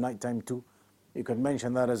beginning of night time too. You could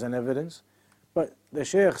mention that as an evidence. But the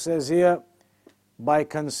Shaykh says here, by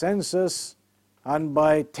consensus and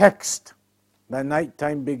by text, the night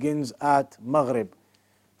time begins at Maghrib.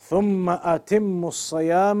 ثُمَّ أَتِمُّ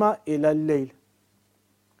الصَّيَامَ إِلَى اللَّيْلِ.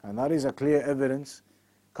 And that is a clear evidence.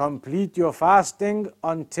 Complete your fasting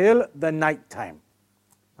until the night time.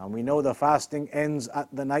 And we know the fasting ends at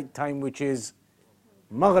the night time, which is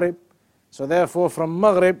Maghrib. So therefore from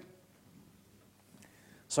Maghrib,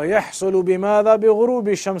 سيحصل بماذا؟ بغروب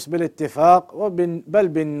الشمس بالاتفاق بل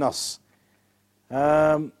بالنص.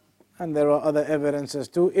 And there are other evidences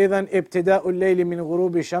too. إذن ابتداء الليل من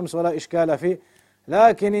غروب الشمس ولا إشكال فيه.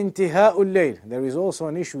 لكن انتهاء الليل. There is also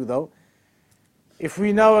an issue though. If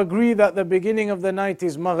we now agree that the beginning of the night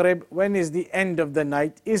is Maghrib, when is the end of the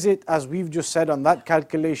night? Is it, as we've just said on that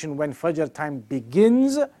calculation, when Fajr time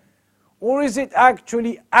begins? Or is it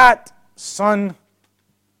actually at sunrise,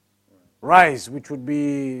 which would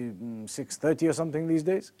be 6:30 or something these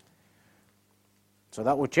days? So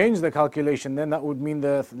that would change the calculation then. That would mean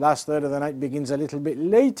the last third of the night begins a little bit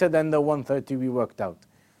later than the 1:30 we worked out.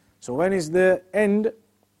 So when is the end?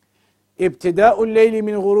 ابتداء الليل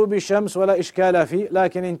من غروب الشمس ولا إشكال فيه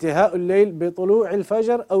لكن انتهاء الليل بطلوع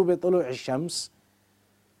الفجر أو بطلوع الشمس.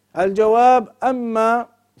 الجواب أما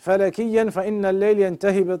فلكيا فإن الليل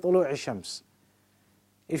ينتهي بطلوع الشمس.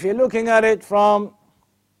 If you're looking at it from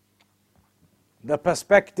the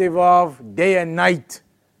perspective of day and night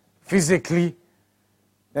physically,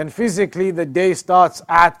 then physically the day starts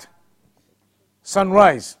at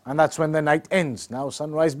sunrise and that's when the night ends. Now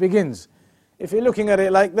sunrise begins. If you're looking at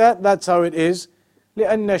it like that, that's how it is.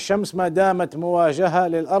 لأن الشمس ما دامت مواجهة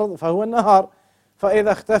للأرض فهو النهار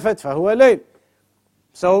فإذا اختفت فهو ليل.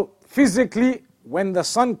 So physically, when the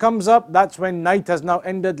sun comes up, that's when night has now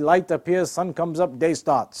ended, light appears, sun comes up, day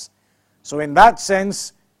starts. So in that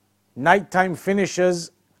sense, nighttime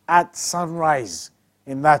finishes at sunrise,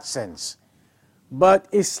 in that sense.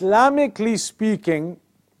 But Islamically speaking,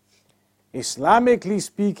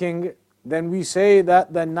 then we say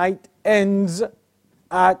that the night ends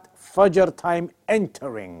at Fajr time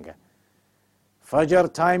entering.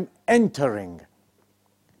 Fajr time entering.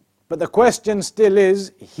 But the question still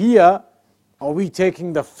is, here, are we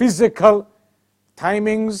taking the physical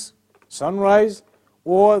timings, sunrise,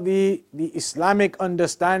 or the Islamic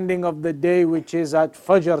understanding of the day which is at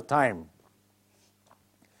Fajr time?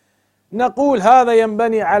 نقول هذا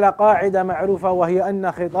ينبني على قاعدة معروفة وهي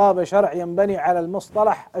أن خطاب شرع ينبني على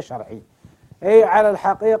المصطلح الشرعي أي على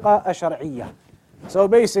الحقيقة الشرعية. So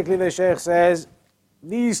basically the Shaykh says,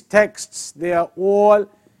 these texts, they are all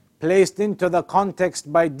placed into the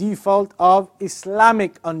context by default of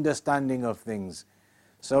Islamic understanding of things.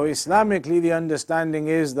 So Islamically the understanding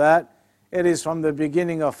is that it is from the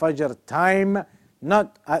beginning of Fajr time,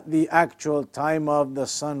 not at the actual time of the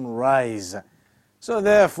sunrise. So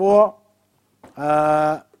therefore,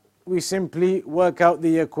 we simply work out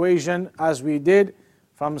the equation as we did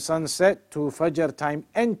from sunset to Fajr time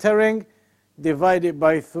entering, divide it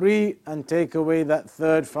by 3 and take away that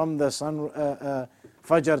third from the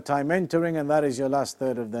Fajr time entering, and that is your last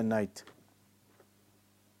third of the night.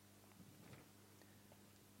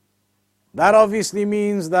 That obviously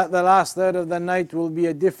means that the last third of the night will be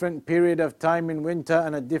a different period of time in winter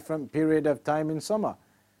and a different period of time in summer.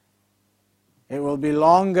 It will be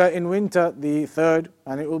longer in winter, the third,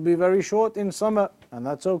 and it will be very short in summer, and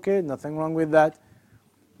that's okay, nothing wrong with that.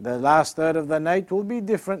 The last third of the night will be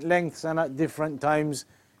different lengths and at different times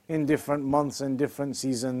in different months and different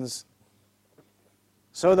seasons.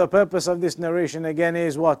 So the purpose of this narration again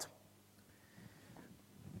is what?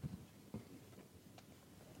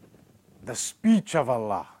 The speech of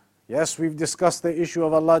Allah. Yes, we've discussed the issue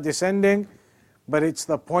of Allah descending, but it's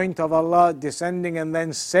the point of Allah descending and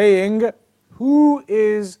then saying, who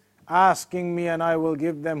is asking me and I will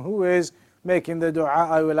give them? Who is making the dua,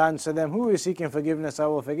 I will answer them. Who is seeking forgiveness, I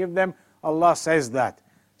will forgive them. Allah says that.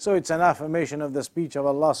 So it's an affirmation of the speech of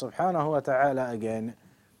Allah subhanahu wa ta'ala again.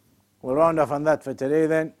 We'll round off on that for today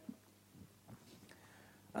then.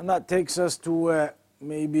 And that takes us to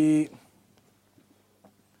maybe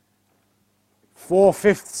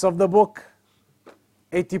 4/5 of the book,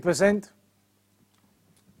 80%.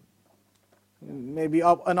 Maybe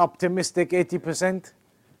an optimistic 80%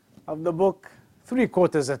 of the book,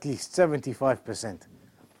 3/4 at least, 75%.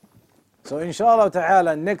 So inshallah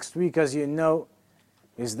ta'ala, next week, as you know,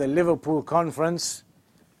 is the Liverpool conference.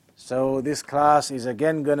 So this class is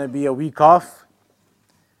again going to be a week off.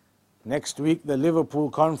 Next week, the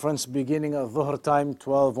Liverpool conference beginning at Dhuhr time,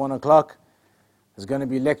 1 o'clock. There's going to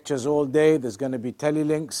be lectures all day, there's going to be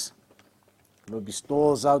telelinks, there will be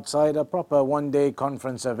stalls outside, a proper one-day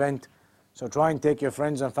conference event. So try and take your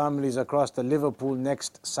friends and families across to Liverpool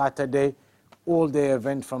next Saturday, all-day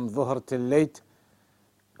event from Dhuhr till late.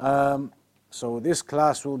 So this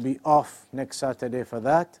class will be off next Saturday for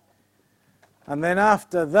that. And then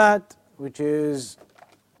after that, which is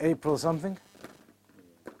April something?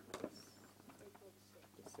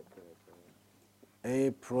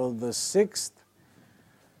 April the 6th.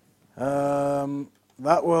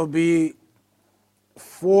 That will be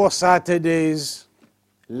 4 Saturdays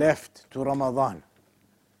left to Ramadan.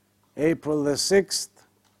 April the 6th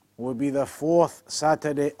will be the 4th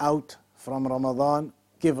Saturday out from Ramadan,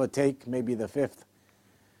 give or take, maybe the 5th.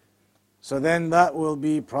 So then that will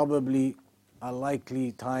be probably a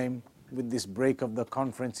likely time, with this break of the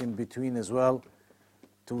conference in between as well,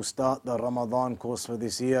 to start the Ramadan course for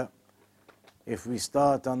this year. If we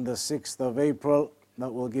start on the 6th of April,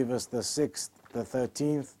 that will give us the 6th, the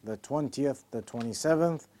 13th, the 20th, the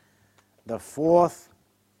 27th, the 4th,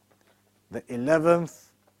 the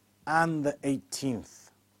 11th, and the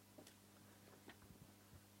 18th.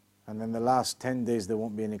 And then the last 10 days there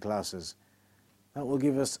won't be any classes. That will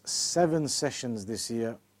give us 7 sessions this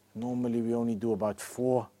year. Normally we only do about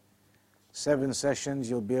 4. 7 sessions,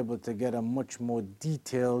 you'll be able to get a much more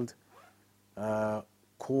detailed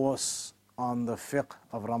course on the fiqh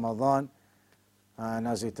of Ramadan. And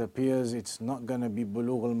as it appears, it's not going to be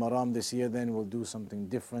Bulugh al-Maram this year, then we'll do something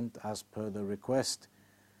different as per the request.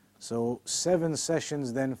 So 7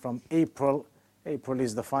 sessions then from April. April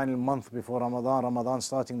is the final month before Ramadan. Ramadan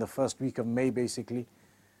starting the first week of May basically.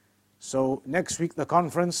 So next week the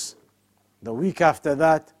conference. The week after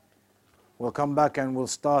that, we'll come back and we'll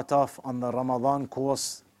start off on the Ramadan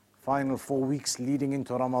course. Final 4 weeks leading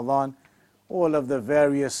into Ramadan. All of the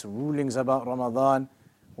various rulings about Ramadan,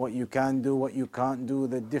 what you can do, what you can't do,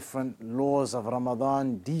 the different laws of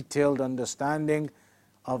Ramadan, detailed understanding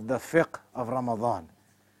of the fiqh of Ramadan.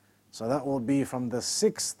 So that will be from the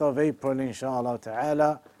 6th of April, inshallah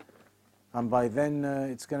ta'ala. And by then,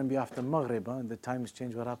 it's going to be after Maghrib. The times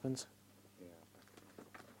change, what happens?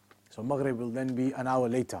 So Maghrib will then be an hour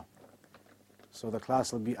later. So the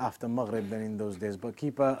class will be after Maghrib then in those days. But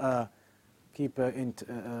keep in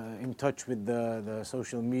touch with the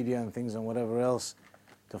social media and things and whatever else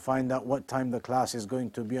to find out what time the class is going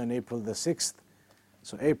to be on April the 6th.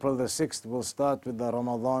 So April the 6th we'll start with the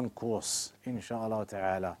Ramadan course, inshallah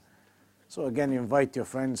ta'ala. So again, invite your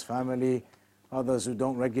friends, family, others who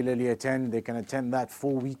don't regularly attend. They can attend that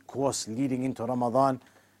 4-week course leading into Ramadan,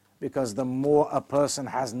 because the more a person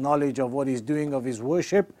has knowledge of what he's doing of his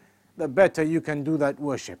worship, the better you can do that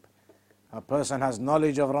worship. A person has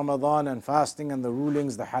knowledge of Ramadan and fasting and the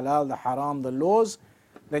rulings, the halal, the haram, the laws,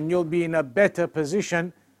 then you'll be in a better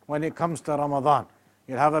position when it comes to Ramadan.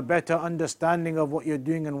 You'll have a better understanding of what you're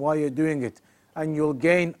doing and why you're doing it. And you'll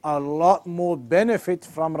gain a lot more benefit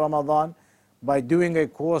from Ramadan by doing a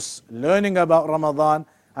course, learning about Ramadan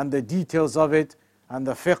and the details of it and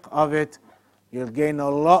the fiqh of it. You'll gain a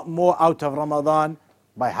lot more out of Ramadan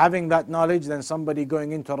by having that knowledge than somebody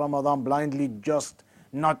going into Ramadan blindly just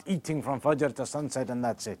not eating from Fajr to sunset and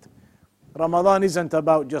that's it. Ramadan isn't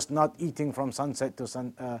about just not eating from sunset to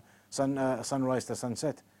sunrise to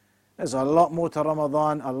sunset. There's a lot more to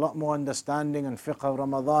Ramadan, a lot more understanding and fiqh of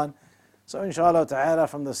Ramadan. So inshallah ta'ala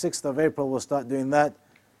from the 6th of April we'll start doing that,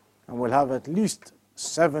 and we'll have at least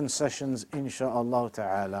 7 sessions inshallah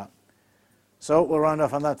ta'ala. So we'll round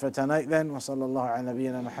off on that for tonight then. Wa sallallahu ala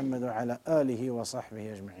nabiyyina Muhammad wa ala alihi wa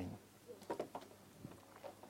sahbihi ajma'in.